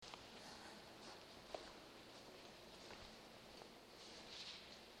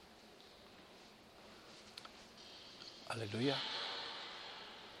Hallelujah.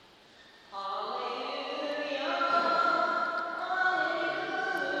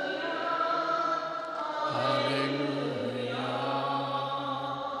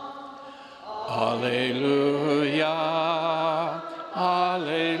 Hallelujah,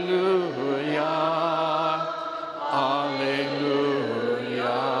 hallelujah, hallelujah.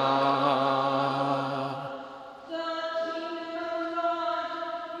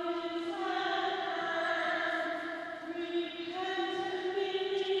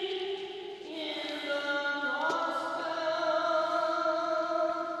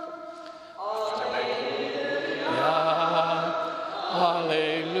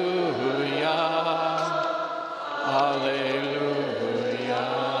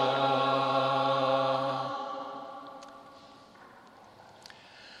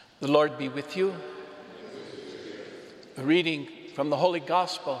 The Lord be with you. A reading from the Holy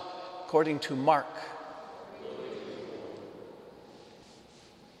Gospel according to Mark.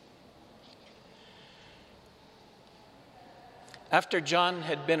 After John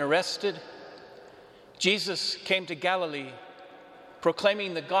had been arrested, Jesus came to Galilee,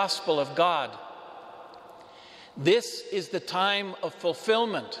 proclaiming the gospel of God. This is the time of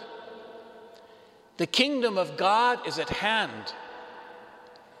fulfillment. The kingdom of God is at hand.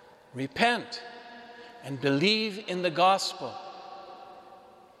 Repent and believe in the gospel.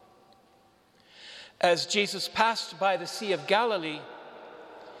 As Jesus passed by the Sea of Galilee,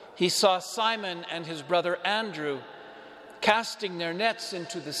 he saw Simon and his brother Andrew casting their nets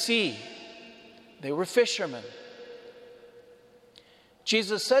into the sea. They were fishermen.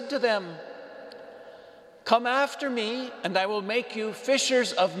 Jesus said to them, "Come after me, and I will make you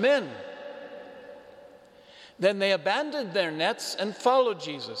fishers of men." Then they abandoned their nets and followed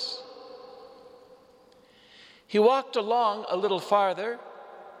Jesus. He walked along a little farther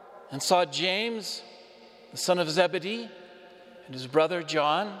and saw James, the son of Zebedee, and his brother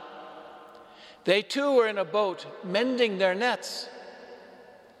John. They too were in a boat, mending their nets.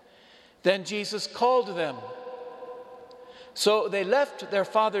 Then Jesus called them. So they left their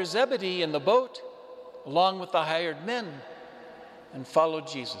father Zebedee in the boat, along with the hired men, and followed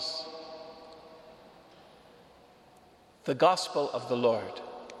Jesus. The Gospel of the Lord.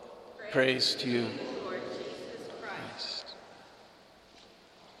 Praise to you, Lord Jesus Christ.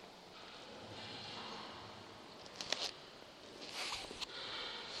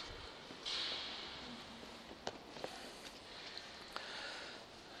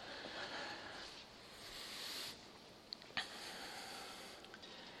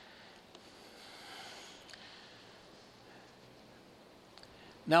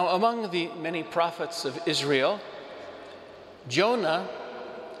 Now, among the many prophets of Israel, Jonah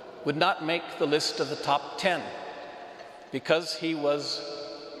would not make the list of the top 10 because he was,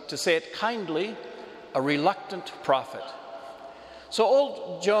 to say it kindly, a reluctant prophet. So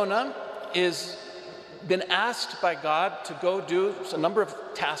old Jonah is been asked by God to go do a number of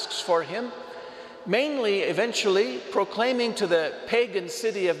tasks for him, mainly eventually proclaiming to the pagan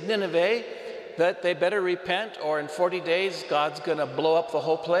city of Nineveh that they better repent, or in 40 days God's going to blow up the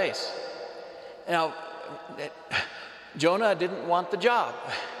whole place. Now, Jonah didn't want the job,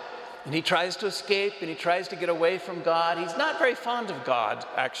 and he tries to escape and he tries to get away from God. He's not very fond of God,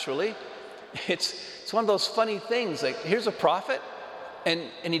 actually. It's one of those funny things, like here's a prophet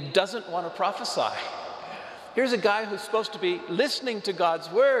and he doesn't want to prophesy. Here's a guy who's supposed to be listening to God's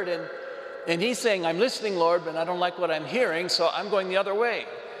word, and he's saying, "I'm listening, Lord, but I don't like what I'm hearing, so I'm going the other way.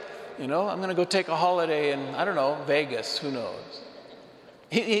 I'm going to go take a holiday in, I don't know, Vegas, who knows."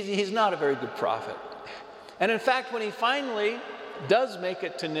 He's not a very good prophet. And in fact, when he finally does make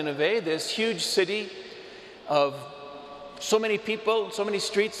it to Nineveh, this huge city of so many people, so many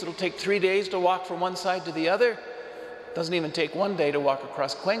streets, it'll take 3 days to walk from one side to the other. Doesn't even take 1 day to walk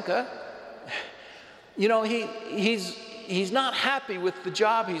across Cuenca. He's not happy with the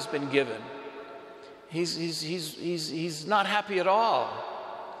job he's been given. He's not happy at all.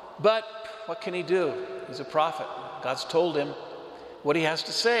 But what can he do? He's a prophet. God's told him what he has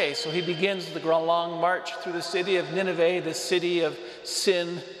to say. So he begins the long march through the city of Nineveh, this city of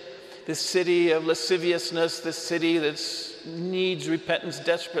sin, this city of lasciviousness, this city that needs repentance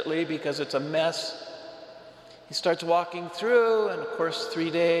desperately because it's a mess. He starts walking through, and of course,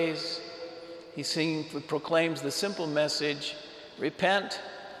 3 days, he proclaims the simple message, repent,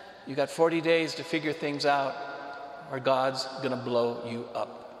 you got 40 days to figure things out, or God's going to blow you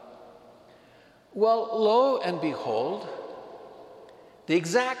up. Well, lo and behold, the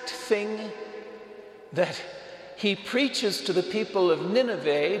exact thing that he preaches to the people of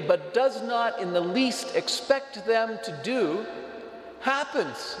Nineveh, but does not in the least expect them to do,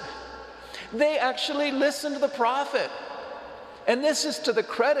 happens. They actually listen to the prophet. And this is to the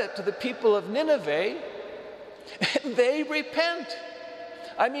credit to the people of Nineveh. They repent.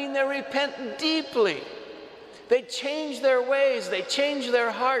 I mean, they repent deeply. They change their ways. They change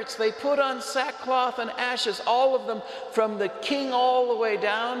their hearts. They put on sackcloth and ashes, all of them, from the king all the way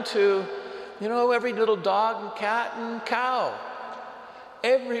down to, every little dog and cat and cow.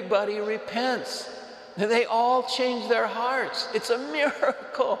 Everybody repents. They all change their hearts. It's a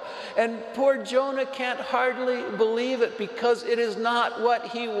miracle. And poor Jonah can't hardly believe it because it is not what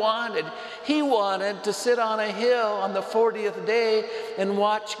he wanted. He wanted to sit on a hill on the 40th day and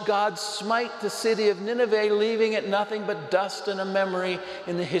watch God smite the city of Nineveh, leaving it nothing but dust and a memory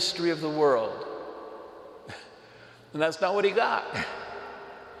in the history of the world. And that's not what he got.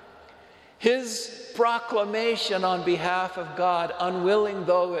 His proclamation on behalf of God, unwilling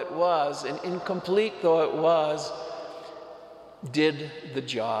though it was and incomplete though it was, did the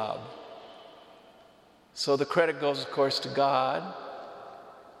job. So the credit goes, of course, to God.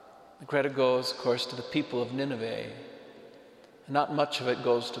 The credit goes, of course, to the people of Nineveh. And not much of it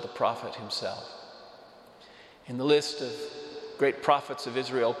goes to the prophet himself. In the list of great prophets of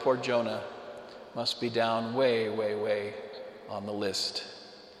Israel, poor Jonah must be down way, way, way on the list.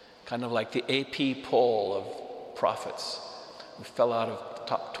 Kind of like the AP poll of prophets who fell out of the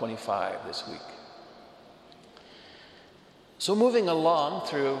top 25 this week. So moving along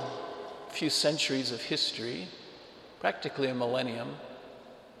through a few centuries of history, practically a millennium,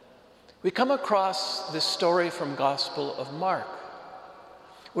 we come across this story from Gospel of Mark,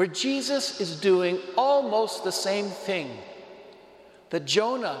 where Jesus is doing almost the same thing that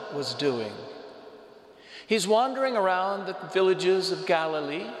Jonah was doing. He's wandering around the villages of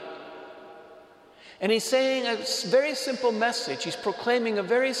Galilee, and he's saying a very simple message. He's proclaiming a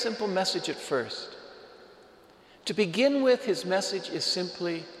very simple message at first. To begin with, his message is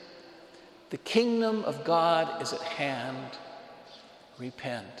simply, the kingdom of God is at hand.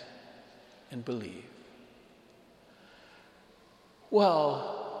 Repent and believe.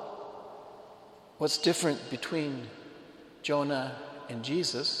 Well, what's different between Jonah and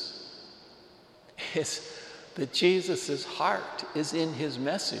Jesus is that Jesus' heart is in his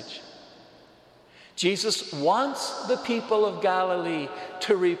message. Jesus wants the people of Galilee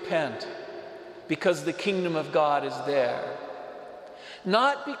to repent because the kingdom of God is there.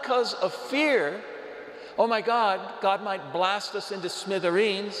 Not because of fear, oh my God, God might blast us into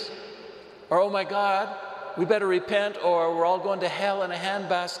smithereens, or oh my God, we better repent or we're all going to hell in a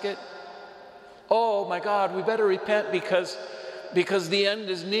handbasket. Oh my God, we better repent because the end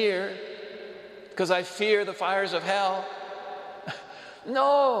is near, because I fear the fires of hell.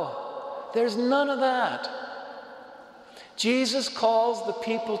 No. There's none of that. Jesus calls the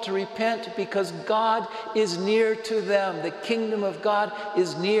people to repent because God is near to them. The kingdom of God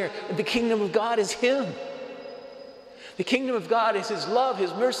is near. The kingdom of God is Him. The kingdom of God is His love,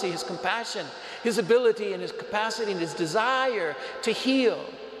 His mercy, His compassion, His ability and His capacity and His desire to heal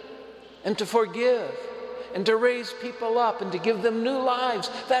and to forgive and to raise people up and to give them new lives.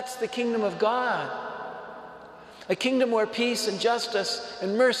 That's the kingdom of God. A kingdom where peace and justice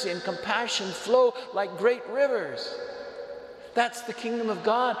and mercy and compassion flow like great rivers. That's the kingdom of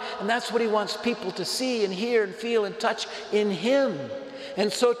God, and that's what He wants people to see and hear and feel and touch in Him.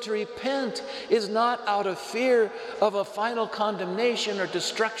 And so to repent is not out of fear of a final condemnation or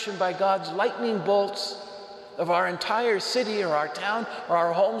destruction by God's lightning bolts of our entire city or our town or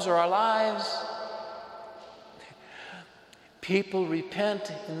our homes or our lives. People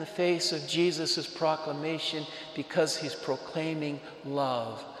repent in the face of Jesus' proclamation because He's proclaiming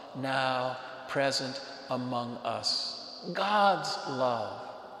love now present among us. God's love,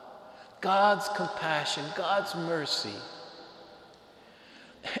 God's compassion, God's mercy.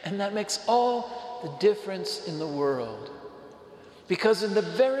 And that makes all the difference in the world. Because in the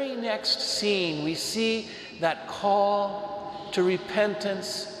very next scene, we see that call to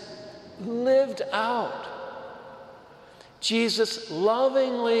repentance lived out. Jesus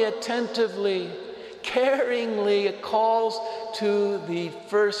lovingly, attentively, caringly calls to the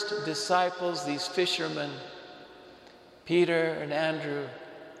first disciples, these fishermen, Peter and Andrew,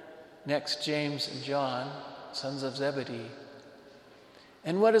 next James and John, sons of Zebedee.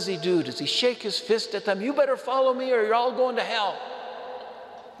 And what does He do? Does He shake His fist at them? You better follow me or you're all going to hell.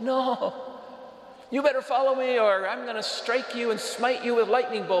 No. You better follow me or I'm going to strike you and smite you with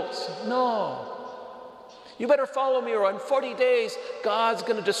lightning bolts. No. You better follow me or in 40 days, God's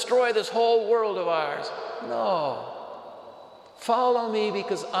going to destroy this whole world of ours. No. Follow me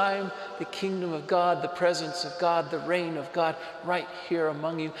because I'm the kingdom of God, the presence of God, the reign of God right here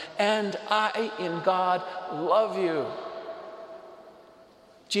among you. And I, in God, love you.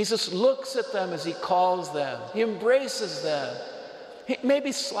 Jesus looks at them as he calls them. He embraces them. He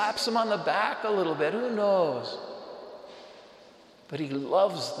maybe slaps them on the back a little bit, who knows? But he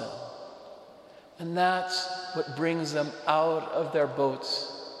loves them. And that's what brings them out of their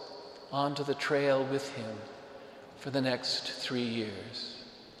boats onto the trail with him for the next 3 years.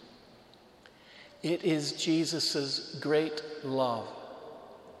 It is Jesus' great love,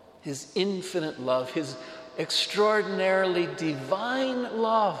 his infinite love, his extraordinarily divine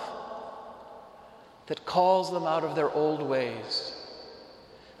love that calls them out of their old ways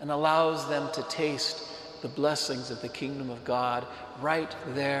and allows them to taste the blessings of the kingdom of God right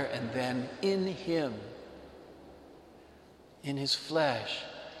there and then in him, in his flesh,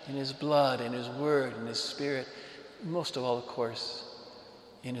 in his blood, in his word, in his spirit, most of all, of course,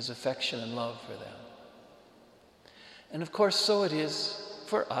 in his affection and love for them. And of course, so it is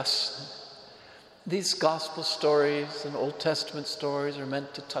for us. These gospel stories and Old Testament stories are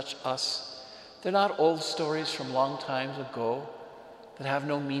meant to touch us. They're not old stories from long times ago that have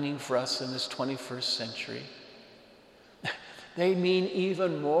no meaning for us in this 21st century. They mean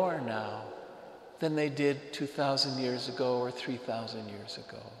even more now than they did 2,000 years ago or 3,000 years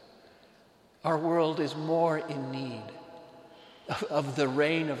ago. Our world is more in need of the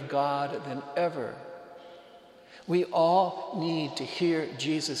reign of God than ever. We all need to hear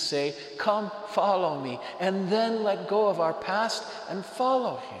Jesus say, "Come, follow me," and then let go of our past and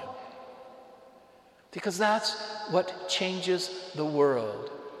follow him. Because that's what changes the world.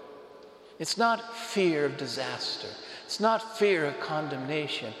 It's not fear of disaster. It's not fear of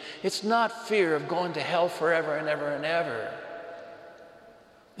condemnation. It's not fear of going to hell forever and ever and ever.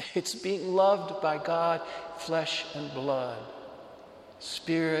 It's being loved by God, flesh and blood,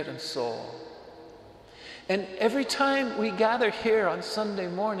 spirit and soul. And every time we gather here on Sunday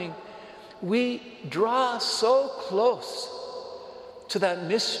morning, we draw so close to that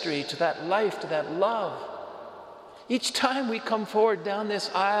mystery, to that life, to that love. Each time we come forward down this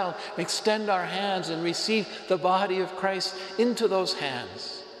aisle, extend our hands and receive the body of Christ into those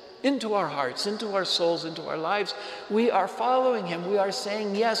hands, into our hearts, into our souls, into our lives, we are following him. We are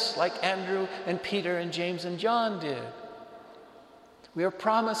saying yes, like Andrew and Peter and James and John did. We are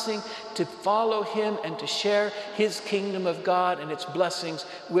promising to follow him and to share his kingdom of God and its blessings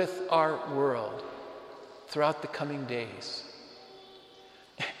with our world throughout the coming days.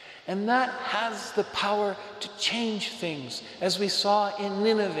 And that has the power to change things, as we saw in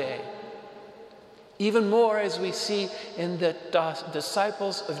Nineveh. Even more as we see in the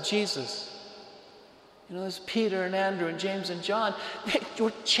disciples of Jesus. You know, there's Peter and Andrew and James and John. They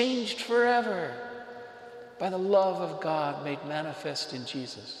were changed forever by the love of God made manifest in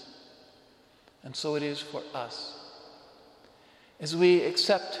Jesus. And so it is for us. As we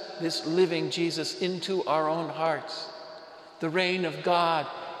accept this living Jesus into our own hearts, the reign of God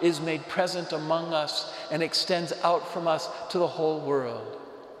is made present among us and extends out from us to the whole world.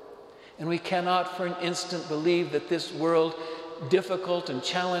 And we cannot for an instant believe that this world, difficult and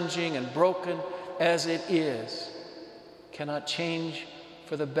challenging and broken as it is, cannot change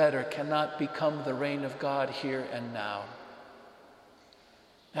for the better, cannot become the reign of God here and now.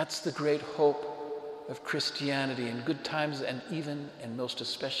 That's the great hope of Christianity in good times and even and most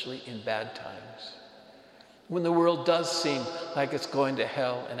especially in bad times. When the world does seem like it's going to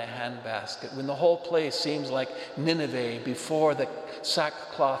hell in a handbasket, when the whole place seems like Nineveh before the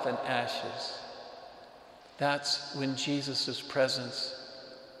sackcloth and ashes, that's when Jesus' presence,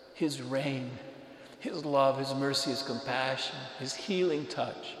 his reign, his love, his mercy, his compassion, his healing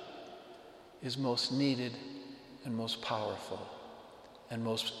touch is most needed and most powerful and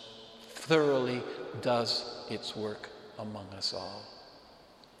most thoroughly does its work among us all.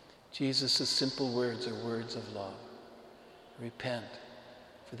 Jesus' simple words are words of love. Repent,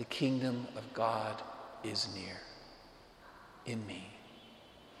 for the kingdom of God is near in me.